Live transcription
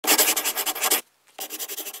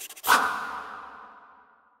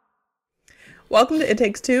Welcome to It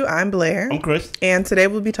Takes Two. I'm Blair. I'm Chris. And today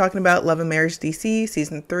we'll be talking about Love and Marriage DC,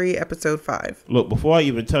 Season 3, Episode 5. Look, before I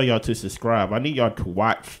even tell y'all to subscribe, I need y'all to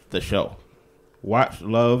watch the show. Watch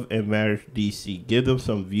Love and Marriage DC. Give them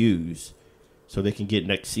some views so they can get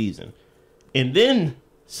next season. And then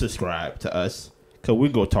subscribe to us, because we're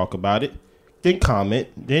going to talk about it. Then comment,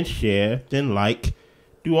 then share, then like.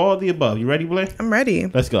 Do all the above. You ready, Blair? I'm ready.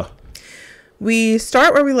 Let's go. We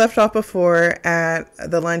start where we left off before at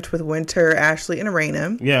the lunch with Winter, Ashley, and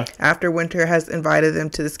Arena. Yeah. After Winter has invited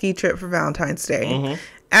them to the ski trip for Valentine's Day. Mm-hmm.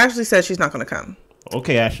 Ashley says she's not going to come.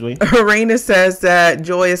 Okay, Ashley. Arena says that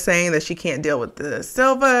Joi is saying that she can't deal with the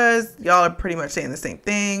Silvas. Y'all are pretty much saying the same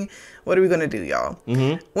thing. What are we going to do, y'all?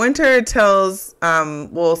 Mm-hmm. Winter says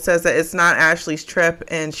that it's not Ashley's trip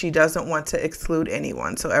and she doesn't want to exclude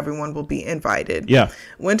anyone, so everyone will be invited. Yeah.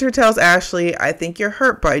 Winter tells Ashley, I think you're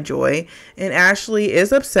hurt by Joi, and Ashley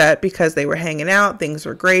is upset because they were hanging out, things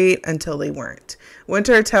were great until they weren't.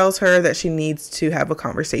 Winter tells her that she needs to have a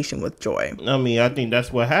conversation with Joi. I mean, I think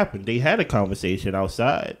that's what happened. They had a conversation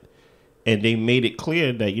outside. And they made it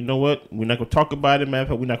clear that, you know what, we're not going to talk about it, man.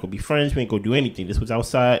 We're not going to be friends. We ain't going to do anything. This was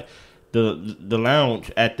outside the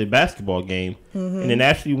lounge at the basketball game. Mm-hmm. And then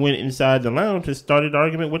Ashley went inside the lounge and started an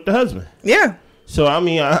argument with the husband. Yeah. So, I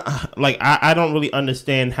mean, I don't really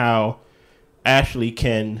understand how Ashley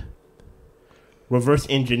can reverse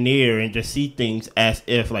engineer and just see things as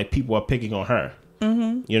if, like, people are picking on her.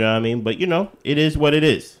 Mm-hmm. You know what I mean? But, you know, it is what it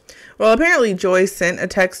is. Well, apparently Joi sent a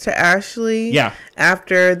text to Ashley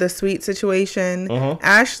after the sweet situation. Mm-hmm.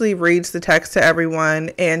 Ashley reads the text to everyone,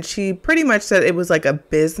 and she pretty much said it was like a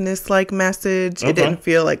business-like message. Okay. It didn't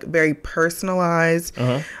feel like very personalized.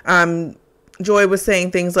 Uh-huh. Joi was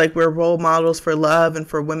saying things like we're role models for love and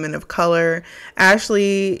for women of color.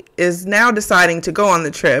 Ashley is now deciding to go on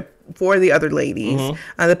the trip for the other ladies.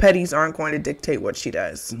 Mm-hmm. The Petties aren't going to dictate what she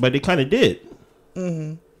does. But they kind of did.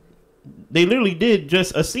 Mm-hmm. They literally did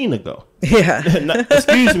just a scene ago. Yeah.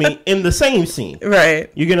 Excuse me, in the same scene. Right.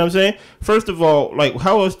 You get what I'm saying? First of all, like,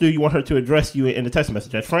 how else do you want her to address you in the text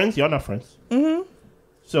message? As friends? Y'all not friends. Mm-hmm.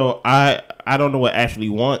 So I don't know what Ashley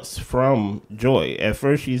wants from Joi. At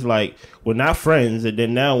first she's like, we're not friends. And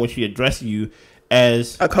then now when she addresses you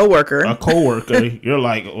as a coworker, you're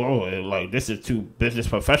like, oh, like, this is too business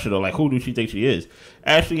professional. Like, who do she think she is?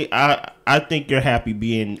 Ashley, I think you're happy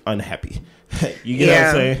being unhappy. You get what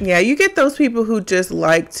I'm saying? Yeah, you get those people who just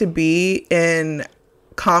like to be in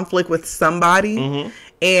conflict with somebody. Mm-hmm.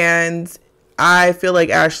 And I feel like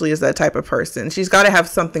Ashley is that type of person. She's got to have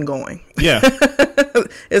something going. Yeah.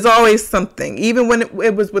 It's always something. Even when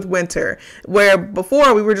it was with Winter, where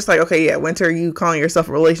before we were just like, okay, yeah, Winter, you calling yourself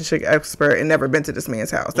a relationship expert and never been to this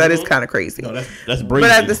man's house. That is kind of crazy. No, that's crazy.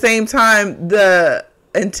 But at the same time, the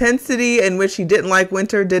intensity in which he didn't like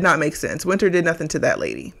Winter did not make sense. Winter did nothing to that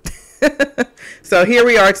lady. So here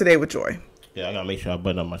we are today with Joi. Yeah, I gotta make sure I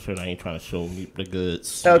button up my shirt. I ain't trying to show you the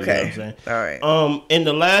goods. Okay. You know what I'm saying? All right. In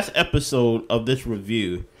the last episode of this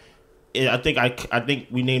review, I think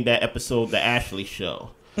we named that episode the Ashley Show.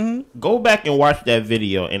 Mm-hmm. Go back and watch that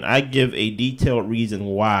video, and I give a detailed reason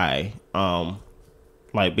why.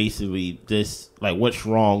 Like, basically this, like, what's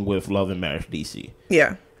wrong with Love and Marriage DC.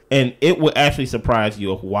 Yeah. And it will actually surprise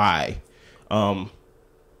you of why Love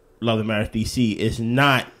and Marriage DC is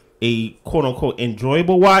not a quote-unquote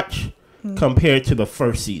enjoyable watch compared to the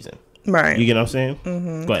first season. Right. You get what I'm saying?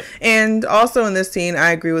 Mm-hmm. Go ahead. And also in this scene,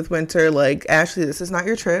 I agree with Winter. Like, Ashley, this is not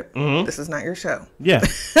your trip. Mm-hmm. This is not your show. Yeah.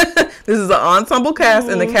 This is an ensemble cast,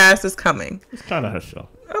 and the cast is coming. It's kind of her show.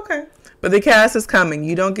 Okay. But the cast is coming.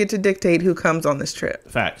 You don't get to dictate who comes on this trip.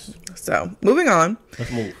 Facts. So, moving on.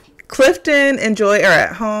 Let's move. Clifton and Joi are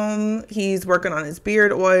at home. He's working on his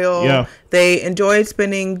beard oil. Yeah. They enjoyed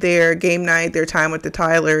spending their game night, their time with the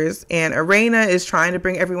Tylers. And Arena is trying to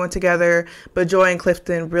bring everyone together. But Joi and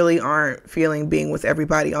Clifton really aren't feeling being with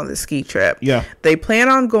everybody on the ski trip. Yeah. They plan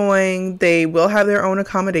on going. They will have their own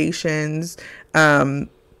accommodations. And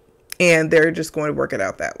they're just going to work it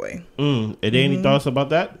out that way. Are there any thoughts about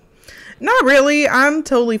that? Not really. I'm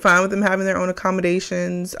totally fine with them having their own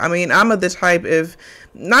accommodations. I mean, I'm of the type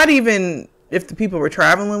not even if the people we're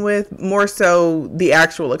traveling with, more so the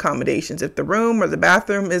actual accommodations. If the room or the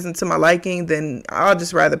bathroom isn't to my liking, then I'll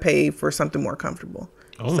just rather pay for something more comfortable.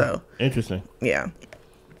 Oh, so interesting. Yeah.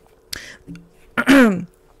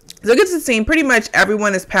 So it gets to the scene. Pretty much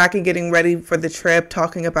everyone is packing, getting ready for the trip,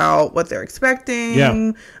 talking about what they're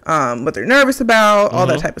expecting, what they're nervous about, all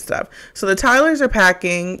that type of stuff. So the Tylers are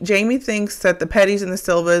packing. Jamie thinks that the Petties and the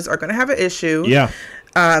Silvas are going to have an issue. Yeah.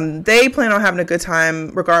 They plan on having a good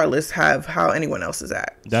time regardless of how anyone else is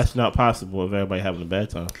at. That's not possible if everybody having a bad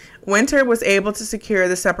time. Winter was able to secure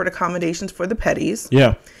the separate accommodations for the Petties.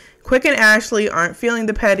 Yeah. Quick and Ashley aren't feeling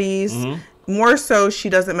the Petties. More so, she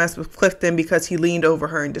doesn't mess with Clifton because he leaned over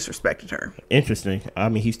her and disrespected her. Interesting. I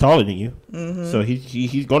mean, he's taller than you. So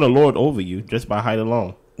he's going to lord over you just by height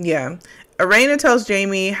alone. Yeah. Arena tells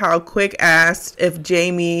Jamie how Quick asked if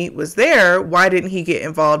Jamie was there, why didn't he get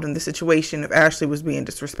involved in the situation if Ashley was being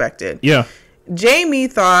disrespected? Yeah. Jamie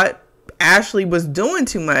thought Ashley was doing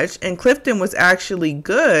too much, and Clifton was actually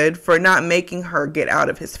good for not making her get out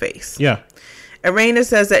of his face. Yeah. Arena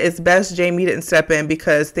says that it's best Jamie didn't step in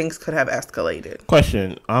because things could have escalated.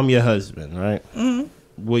 Question. I'm your husband, right?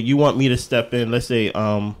 Would you want me to step in? Let's say,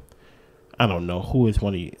 I don't know who is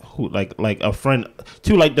one of you, who like a friend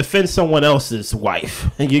to like defend someone else's wife.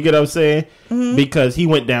 You get what I'm saying? Because he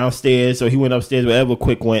went downstairs or he went upstairs, wherever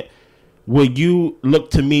Quick went. Would you look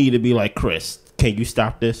to me to be like, Chris, can you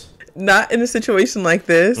stop this? Not in a situation like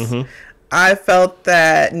this. I felt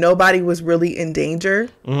that nobody was really in danger.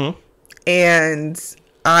 And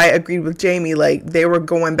I agreed with Jamie, like they were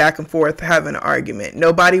going back and forth having an argument.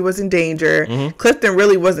 Nobody was in danger. Clifton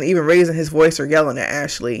really wasn't even raising his voice or yelling at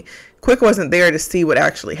Ashley. Quick wasn't there to see what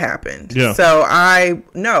actually happened. So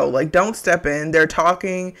like don't step in. They're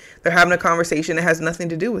talking, they're having a conversation. It has nothing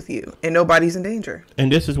to do with you and nobody's in danger.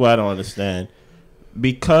 And this is what I don't understand.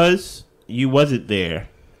 Because you wasn't there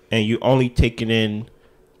and you only taking in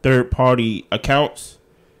third party accounts,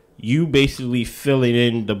 you basically filling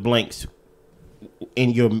in the blanks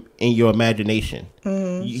in your imagination.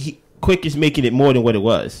 Quick is making it more than what it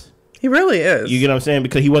was. He really is. You get what I'm saying?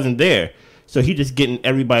 Because he wasn't there. So he just getting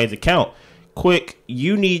everybody's account. Quick,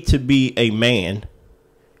 you need to be a man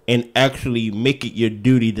and actually make it your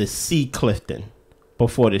duty to see Clifton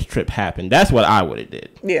before this trip happened. That's what I would have did.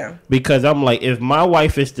 Yeah. Because I'm like, if my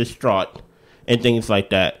wife is distraught and things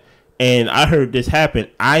like that, and I heard this happen,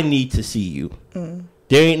 I need to see you.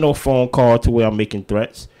 There ain't no phone call to where I'm making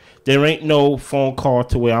threats. There ain't no phone call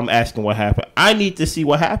to where I'm asking what happened. I need to see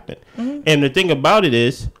what happened. And the thing about it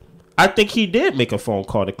is, I think he did make a phone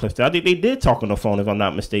call to Clifton. I think they did talk on the phone, if I'm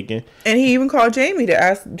not mistaken. And he even called Jamie to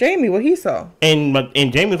ask Jamie what he saw. And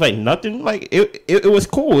Jamie was like, nothing. Like, it was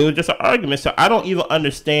cool. It was just an argument. So I don't even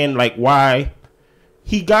understand, like, why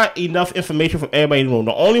he got enough information from everybody in the room.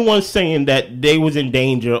 The only one saying that they was in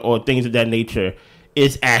danger or things of that nature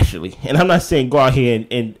is Ashley. And I'm not saying go out here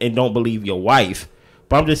and don't believe your wife.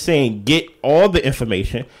 But I'm just saying get all the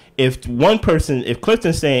information. If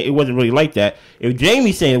Clifton's saying it wasn't really like that, if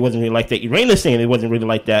Jamie's saying it wasn't really like that, Irena's saying it wasn't really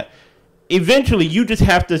like that, eventually you just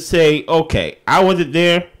have to say, okay, I wasn't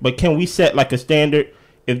there, but can we set like a standard?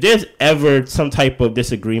 If there's ever some type of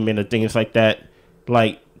disagreement or things like that,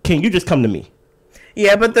 like, can you just come to me?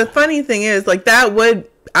 Yeah, but the funny thing is, like, I would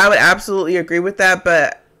absolutely agree with that,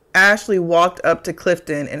 but Ashley walked up to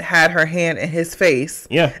Clifton and had her hand in his face.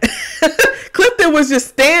 Yeah. Clifton was just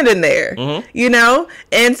standing there, you know?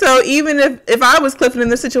 And so even if I was Clifton in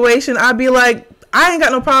this situation, I'd be like, I ain't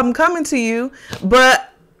got no problem coming to you,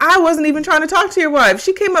 but I wasn't even trying to talk to your wife.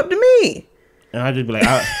 She came up to me. And I'd just be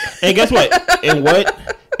like, and guess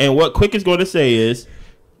what? And what Quick is going to say is,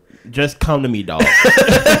 just come to me, dog.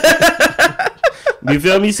 You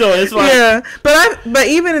feel me? So it's like, yeah, but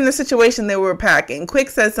even in the situation they were packing, Quick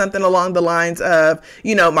said something along the lines of,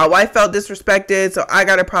 you know, my wife felt disrespected, so I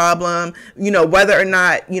got a problem. You know, whether or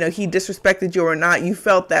not, you know, he disrespected you or not, you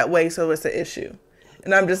felt that way, so it's an issue.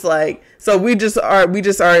 And I'm just like, so we just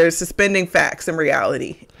are suspending facts and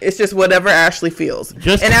reality. It's just whatever Ashley feels.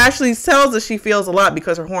 And Ashley tells us she feels a lot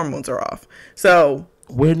because her hormones are off. So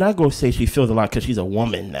we're not going to say she feels a lot because she's a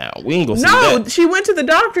woman now. We ain't going to say that. No, she went to the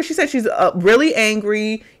doctor. She said she's really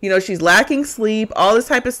angry. You know, she's lacking sleep, all this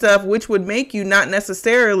type of stuff, which would make you not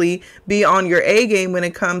necessarily be on your A game when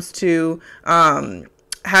it comes to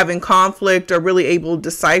having conflict or really able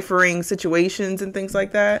deciphering situations and things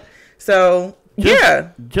like that. So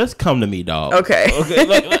just come to me, dog. Okay.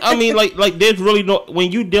 Like, I mean, like there's really no,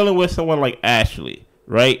 when you dealing with someone like Ashley,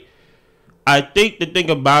 right? I think the thing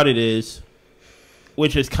about it is,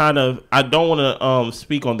 which is kind of, I don't want to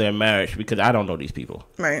speak on their marriage because I don't know these people.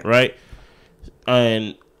 Right.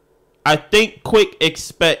 And I think Quick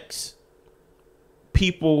expect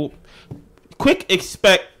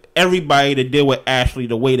everybody to deal with Ashley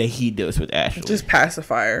the way that he deals with Ashley. Just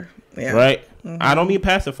pacifier. Yeah. Right? I don't mean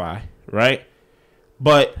pacify, right?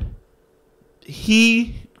 But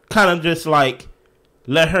he kind of just like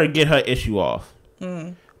let her get her issue off.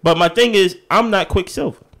 But my thing is, I'm not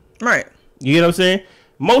Quicksilver. Right. You get what I'm saying?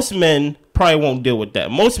 Most men probably won't deal with that.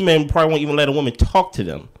 Most men probably won't even let a woman talk to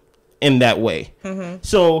them in that way.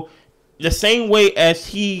 So the same way as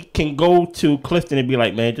he can go to Clifton and be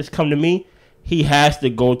like, man, just come to me, he has to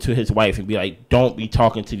go to his wife and be like, don't be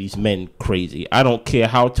talking to these men crazy. I don't care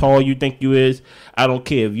how tall you think you is. I don't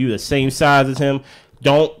care if you're the same size as him.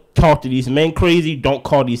 Don't talk to these men crazy. Don't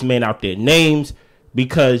call these men out their names,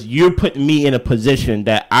 because you're putting me in a position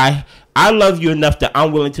that I love you enough that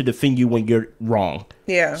I'm willing to defend you when you're wrong.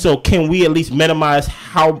 Yeah. So can we at least minimize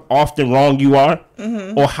how often wrong you are,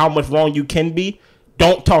 or how much wrong you can be?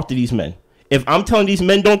 Don't talk to these men. If I'm telling these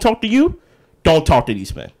men don't talk to you, don't talk to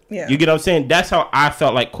these men. Yeah. You get what I'm saying? That's how I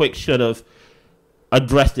felt like Quick should have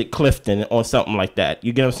addressed it, Clifton, on something like that.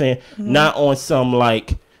 You get what I'm saying? Not on some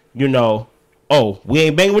like, you know, oh, we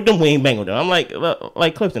ain't banging with them, we ain't banging with them. I'm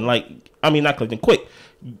like Clifton, not Clifton, Quick.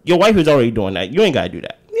 Your wife is already doing that. You ain't got to do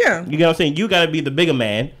that. Yeah. You get what I'm saying? You got to be the bigger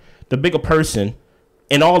man, the bigger person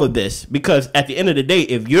in all of this. Because at the end of the day,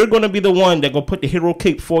 if you're going to be the one that going to put the hero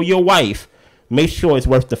cape for your wife, make sure it's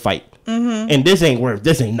worth the fight. And this ain't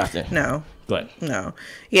nothing. No. But no.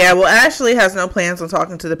 Yeah, well, Ashley has no plans on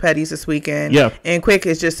talking to the Petties this weekend. Yeah. And Quick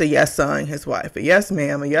is just a yes son, his wife. A yes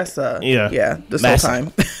ma'am, a yes sir. Yeah. Yeah, this whole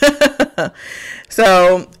time.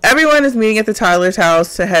 So everyone is meeting at the Tyler's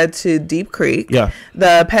house to head to Deep Creek. Yeah.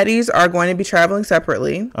 The Petties are going to be traveling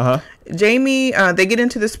separately. Jamie, they get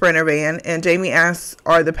into the Sprinter van, and Jamie asks,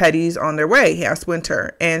 are the Petties on their way? He asks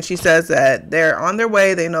Winter. And she says that they're on their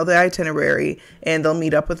way. They know the itinerary, and they'll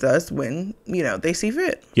meet up with us when, they see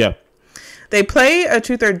fit. Yeah. They play a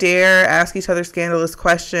truth or dare, ask each other scandalous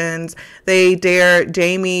questions. They dare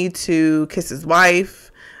Jamie to kiss his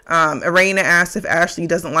wife. Irena asks if Ashley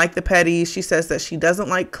doesn't like the Petties. She says that she doesn't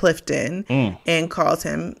like Clifton and calls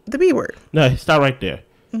him the B word. No, stop right there.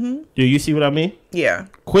 Do you see what I mean? Yeah.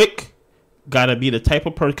 Quick gotta be the type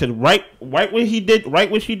of person, because right when she did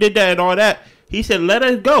that and all that, he said, let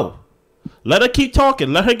her go. Let her keep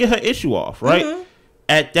talking. Let her get her issue off, right?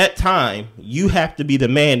 At that time, you have to be the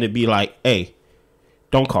man to be like, hey,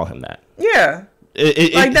 don't call him that. Yeah.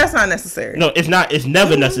 That's not necessary. No, it's not. It's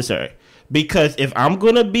never necessary. Because if I'm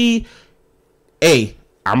going to be, I'm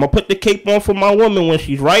going to put the cape on for my woman when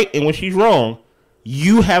she's right and when she's wrong,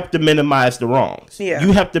 you have to minimize the wrongs. Yeah.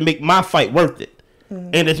 You have to make my fight worth it.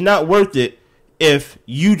 And it's not worth it if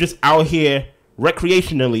you just out here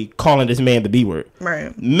recreationally calling this man the B word.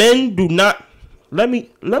 Right. Men do not. Let me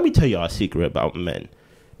tell y'all a secret about men.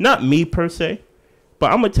 Not me per se, but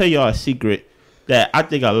I'm gonna tell y'all a secret that I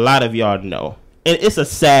think a lot of y'all know, and it's a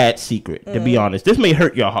sad secret, to be honest. This may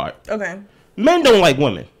hurt your heart. Okay. Men don't like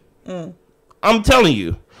women. I'm telling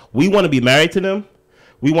you, we want to be married to them.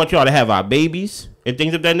 We want y'all to have our babies and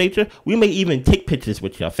things of that nature. We may even take pictures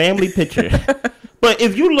with y'all, family pictures. But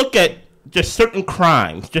if you look at just certain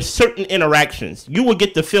crimes, just certain interactions, you will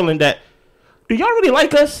get the feeling that, do y'all really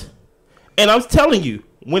like us? And I was telling you,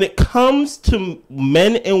 when it comes to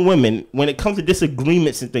men and women, when it comes to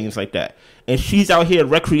disagreements and things like that, and she's out here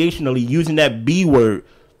recreationally using that B word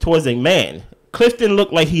towards a man, Clifton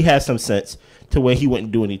looked like he had some sense to where he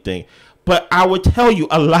wouldn't do anything. But I would tell you,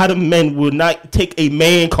 a lot of men will not take a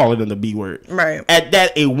man calling them the B word. Right. At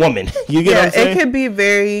that, a woman. You get what I'm saying? It could be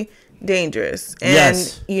very dangerous. And,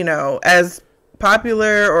 yes. As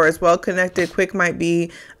popular or as well-connected Quick might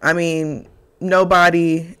be,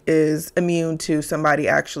 nobody is immune to somebody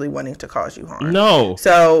actually wanting to cause you harm. No.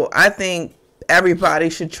 So I think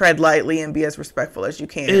everybody should tread lightly and be as respectful as you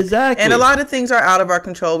can. Exactly. And a lot of things are out of our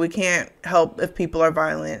control. We can't help if people are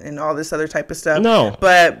violent and all this other type of stuff. No.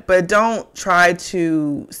 But don't try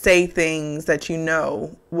to say things that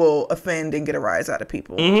will offend and get a rise out of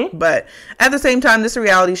people. But at the same time, this is a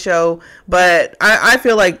reality show. But I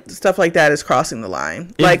feel like stuff like that is crossing the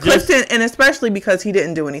line. Clifton, and especially because he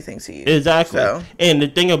didn't do anything to you. Exactly. So. And the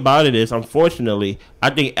thing about it is, unfortunately, I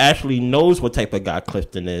think Ashley knows what type of guy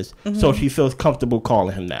Clifton is. So she feels comfortable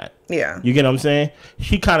calling him that. Yeah. You get what I'm saying?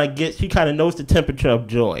 She kind of knows the temperature of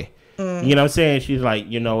Joy. You know what I'm saying? She's like,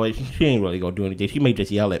 you know what? She ain't really gonna do anything. She may just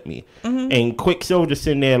yell at me. And Quick Silver just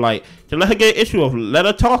sitting there like, to let her get an issue of, let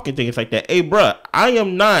her talk and things like that. Hey, bruh, I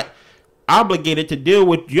am not obligated to deal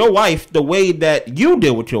with your wife the way that you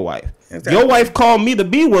deal with your wife. Exactly. Your wife called me the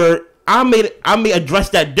B word. I may address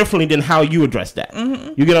that differently than how you address that.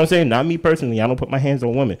 You get what I'm saying? Not me personally. I don't put my hands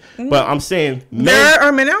on women. But I'm saying there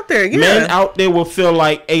are men out there. Yeah. Men out there will feel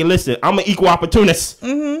like, hey, listen, I'm an equal opportunist.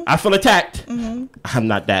 I feel attacked. I'm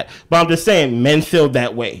not that. But I'm just saying men feel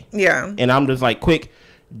that way. Yeah. And I'm just like, Quick,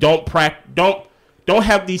 don't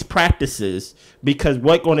have these practices, because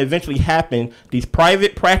what's going to eventually happen, these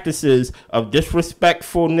private practices of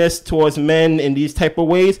disrespectfulness towards men in these type of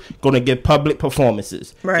ways, going to get public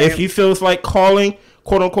performances. Right. If he feels like calling,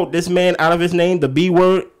 quote unquote, this man out of his name, the B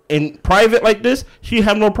word, in private like this, she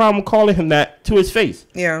have no problem calling him that to his face.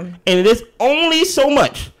 Yeah. And it is only so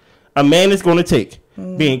much a man is going to take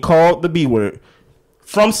being called the B word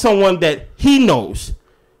from someone that he knows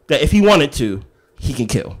that if he wanted to, he can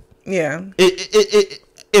kill. Yeah.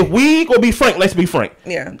 If we gonna be frank, let's be frank.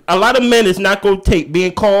 Yeah. A lot of men is not gonna take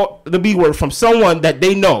being called the B word from someone that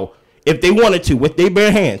they know if they wanted to with their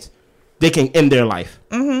bare hands, they can end their life.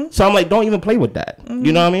 Mm-hmm. So I'm like, don't even play with that. Mm-hmm.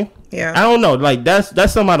 You know what I mean? Yeah. I don't know. Like that's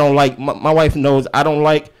something I don't like. My wife knows I don't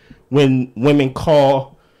like when women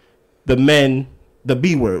call the men the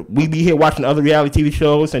B word. We be here watching other reality TV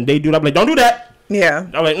shows and they do that. I'm like, don't do that. Yeah.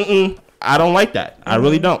 I'm like, I don't like that. I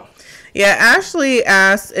really don't. Yeah, Ashley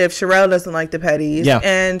asked if Sherelle doesn't like the Petties. Yeah.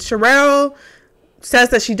 And Sherelle says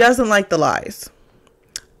that she doesn't like the lies.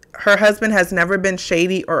 Her husband has never been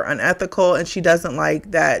shady or unethical, and she doesn't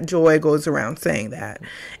like that Joy goes around saying that.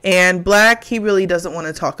 And Black, he really doesn't want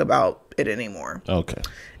to talk about it anymore. Okay.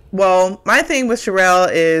 Well, my thing with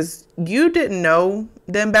Sherelle is you didn't know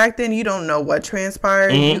them back then. You don't know what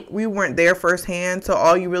transpired. Mm-hmm. We weren't there firsthand. So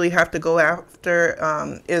all you really have to go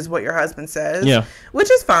after is what your husband says. Yeah.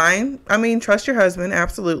 Which is fine. I mean, trust your husband.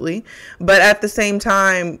 Absolutely. But at the same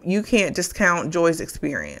time, you can't discount Joy's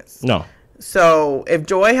experience. No. So if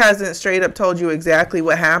Joy hasn't straight up told you exactly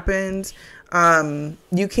what happened,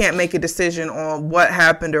 you can't make a decision on what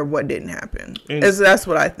happened or what didn't happen. That's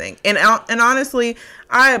what I think. And honestly,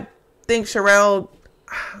 I think Sherelle,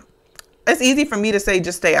 it's easy for me to say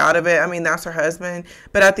just stay out of it. I mean, that's her husband.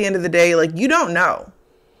 But at the end of the day, like, you don't know.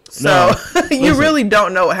 So you really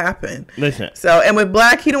don't know what happened. Listen. So, and with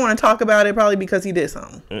Black, he don't want to talk about it probably because he did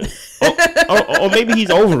something. or maybe he's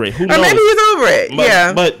over it. Who knows? Or maybe he's over it.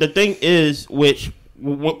 Yeah. But the thing is, when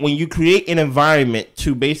you create an environment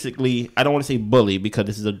to basically, I don't want to say bully because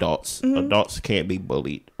this is adults. Mm-hmm. Adults can't be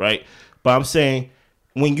bullied, right? But I'm saying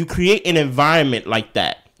when you create an environment like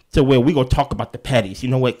that to where we gonna talk about the Petties, you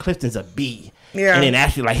know what? Clifton's a B. Yeah. And then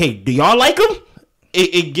actually like, hey, do y'all like him?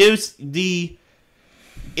 It gives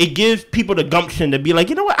people the gumption to be like,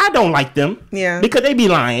 you know what? I don't like them. Yeah. Because they be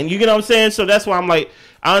lying. You get what I'm saying? So that's why I'm like,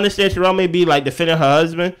 I understand Sherelle may be like defending her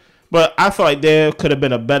husband, but I feel like there could have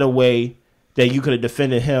been a better way that you could have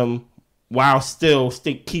defended him while still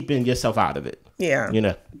keeping yourself out of it. Yeah. You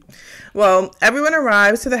know? Well, everyone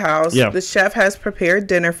arrives to the house. Yeah. The chef has prepared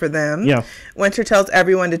dinner for them. Yeah. Winter tells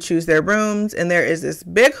everyone to choose their rooms, and there is this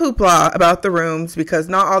big hoopla about the rooms because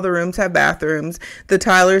not all the rooms have bathrooms. The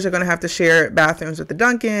Tylers are going to have to share bathrooms with the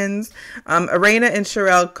Duncans. Arena and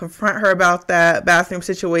Sherelle confront her about that bathroom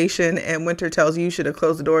situation, and Winter tells you should have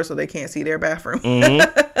closed the door so they can't see their bathroom.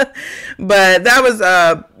 Mm-hmm. But that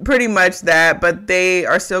was pretty much that. But they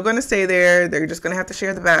are still going to stay there. They're just going to have to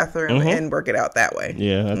share the bathroom and work it out that way.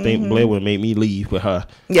 Yeah, I think Blair would have made me leave with her.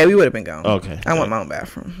 Yeah, we would have been gone. Okay. I want my own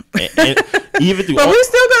bathroom. and even through but we're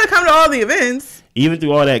still going to come to all the events. Even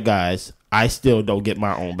through all that, guys, I still don't get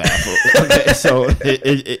my own bathroom. Okay, so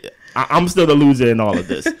I'm still the loser in all of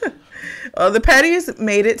this. The Petties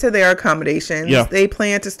made it to their accommodations. Yeah. They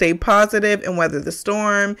plan to stay positive and weather the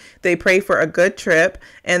storm. They pray for a good trip,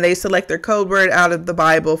 and they select their code word out of the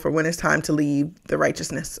Bible for when it's time to leave the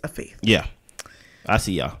righteousness of faith. Yeah. I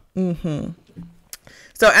see y'all. Mm-hmm.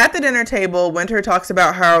 So at the dinner table, Winter talks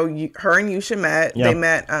about how her and Yusha met. Yep. They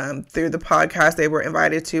met through the podcast they were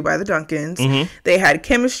invited to by the Duncans. Mm-hmm. They had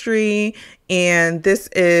chemistry, and this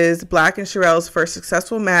is Black and Sherelle's first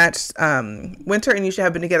successful match. Winter and Yusha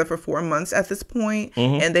have been together for 4 months at this point,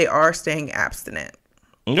 and they are staying abstinent.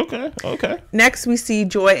 Okay. Next, we see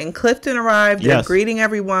Joy and Clifton arrive. They're greeting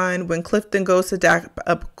everyone. When Clifton goes to dap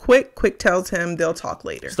up Quick tells him they'll talk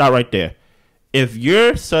later. Stop right there. If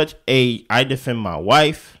you're such I defend my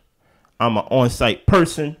wife, I'm an on-site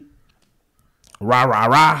person,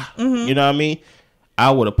 rah, you know what I mean?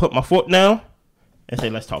 I would have put my foot down and say,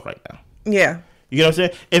 let's talk right now. Yeah. You know what I'm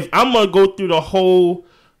saying? If I'm going to go through the whole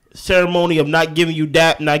ceremony of not giving you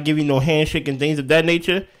dap, not giving you no handshake and things of that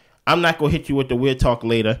nature, I'm not going to hit you with the weird talk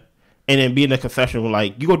later and then be in the confessional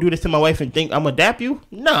like, you going to do this to my wife and think I'm going to dap you?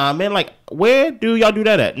 Nah, man. Like, where do y'all do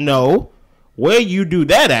that at? No. Where you do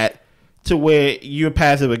that at to where you're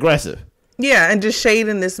passive aggressive. Yeah, and just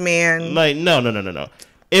shading this man. Like, no.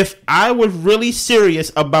 If I was really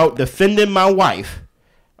serious about defending my wife,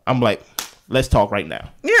 I'm like, let's talk right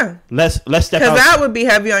now. Yeah. Let's step out. Because that would be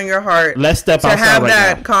heavy on your heart. Let's step outside right now. To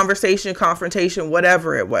have that conversation, confrontation,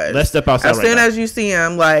 whatever it was. Let's step outside right now. As soon as you see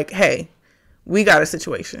him, like, hey, we got a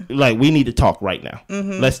situation. Like, we need to talk right now.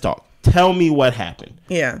 Mm-hmm. Let's talk. Tell me what happened.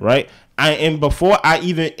 Yeah. Right? And before I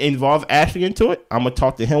even involve Ashley into it, I'm going to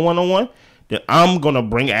talk to him one-on-one. Then I'm going to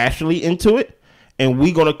bring Ashley into it. And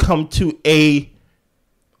we're going to come to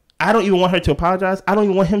I don't even want her to apologize. I don't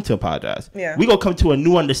even want him to apologize. Yeah. We gonna come to a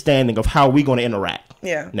new understanding of how we gonna interact.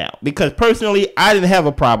 Yeah. Now, because personally, I didn't have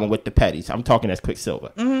a problem with the Petties. I'm talking as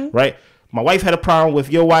Quicksilver, right? My wife had a problem with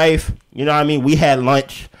your wife. You know what I mean? We had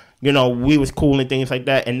lunch. You know, we was cool and things like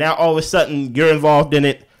that. And now all of a sudden, you're involved in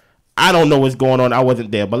it. I don't know what's going on. I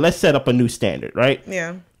wasn't there. But let's set up a new standard, right?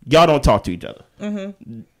 Yeah. Y'all don't talk to each other.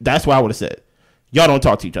 That's what I would have said. Y'all don't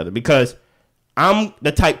talk to each other because I'm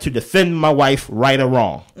the type to defend my wife right or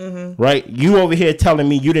wrong, right? You over here telling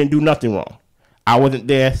me you didn't do nothing wrong. I wasn't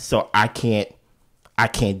there, so I can't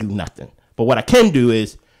do nothing. But what I can do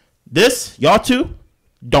is this, y'all two,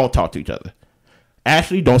 don't talk to each other.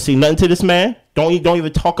 Ashley, don't say nothing to this man. Don't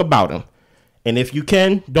even talk about him. And if you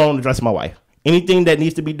can, don't address my wife. Anything that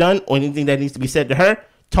needs to be done or anything that needs to be said to her,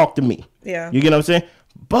 talk to me. Yeah. You get what I'm saying?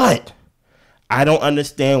 But I don't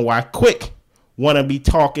understand why Quick want to be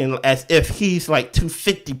talking as if he's like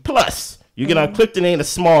 250 plus. You get on Clifton ain't a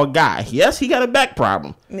small guy. Yes, he got a back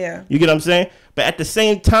problem. Yeah. You get what I'm saying? But at the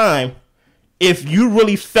same time, if you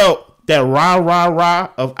really felt that rah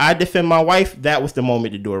of I defend my wife, that was the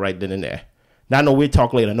moment to do it right then and there. Now I know we'll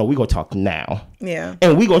talk later. No, we gonna talk now. Yeah.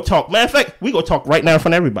 And we gonna talk. Matter of fact, we gonna talk right now in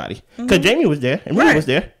front of everybody. Because Jamie was there and Rena was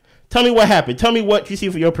there. Tell me what happened. Tell me what you see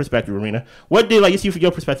from your perspective, Rena. What did you see from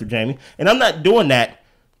your perspective, Jamie? And I'm not doing that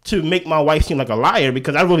to make my wife seem like a liar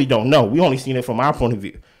because I really don't know. We only seen it from our point of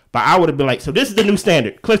view. But I would have been like, so this is the new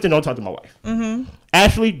standard. Clifton, don't talk to my wife.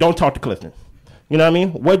 Ashley, don't talk to Clifton. You know what I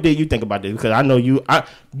mean? What did you think about this? Because I know you.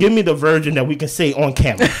 Give me the version that we can say on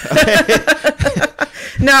camera.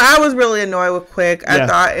 No, I was really annoyed with Quick. I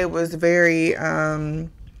thought it was very,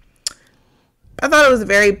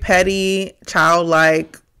 petty,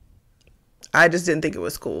 childlike. I just didn't think it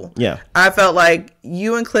was cool. Yeah. I felt like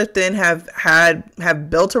you and Clifton have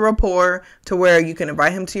built a rapport to where you can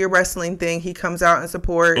invite him to your wrestling thing. He comes out and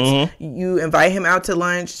supports. You invite him out to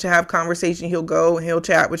lunch to have conversation. He'll go and he'll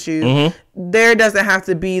chat with you. There doesn't have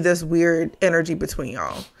to be this weird energy between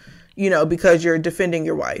y'all, because you're defending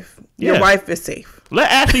your wife. Your wife is safe. Let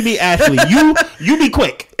Ashley be Ashley. You be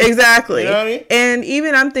Quick. Exactly. You know what I mean? And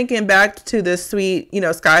even I'm thinking back to the sweet,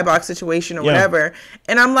 skybox situation or whatever.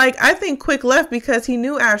 And I'm like, I think Quick left because he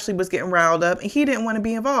knew Ashley was getting riled up and he didn't want to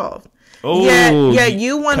be involved. Oh, yeah,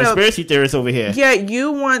 you want to conspiracy theorist over here. Yeah,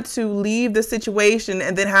 you want to leave the situation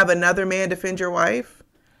and then have another man defend your wife.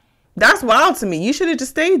 That's wild to me. You should have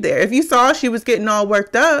just stayed there. If you saw she was getting all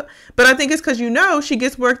worked up, but I think it's because she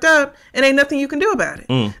gets worked up and ain't nothing you can do about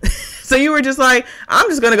it. So you were just like, I'm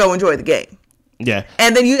just going to go enjoy the game. Yeah.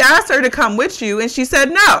 And then you asked her to come with you and she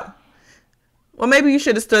said no. Well, maybe you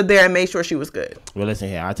should have stood there and made sure she was good. Well, listen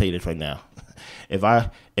here. I'll tell you this right now.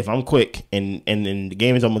 If I'm Quick and the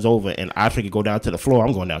game is almost over and I could go down to the floor,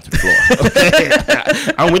 I'm going down to the floor.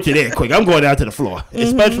 Okay? I'm with you there, Quick. I'm going down to the floor.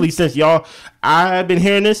 Especially since I've been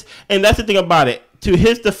hearing this. And that's the thing about it. To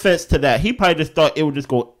his defense to that, he probably just thought it would just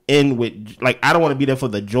go in with, I don't want to be there for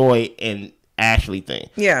the Joy and Ashley thing.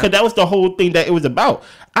 Yeah. Because that was the whole thing that it was about.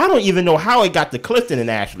 I don't even know how it got to Clifton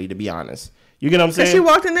and Ashley, to be honest. You get what I'm saying? And she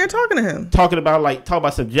walked in there talking to him. Talking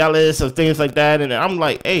about some jealous or things like that. And I'm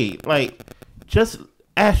like, hey, just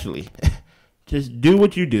Ashley, just do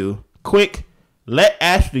what you do. Quick, let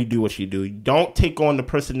Ashley do what she do. Don't take on the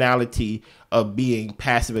personality of being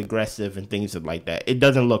passive aggressive and things like that. It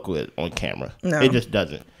doesn't look good on camera. No. It just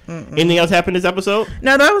doesn't. Anything else happened this episode?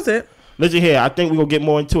 No, that was it. Listen here, I think we're going to get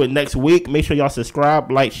more into it next week. Make sure y'all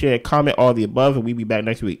subscribe, like, share, comment, all the above, and we'll be back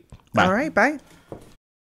next week. Bye. All right, bye.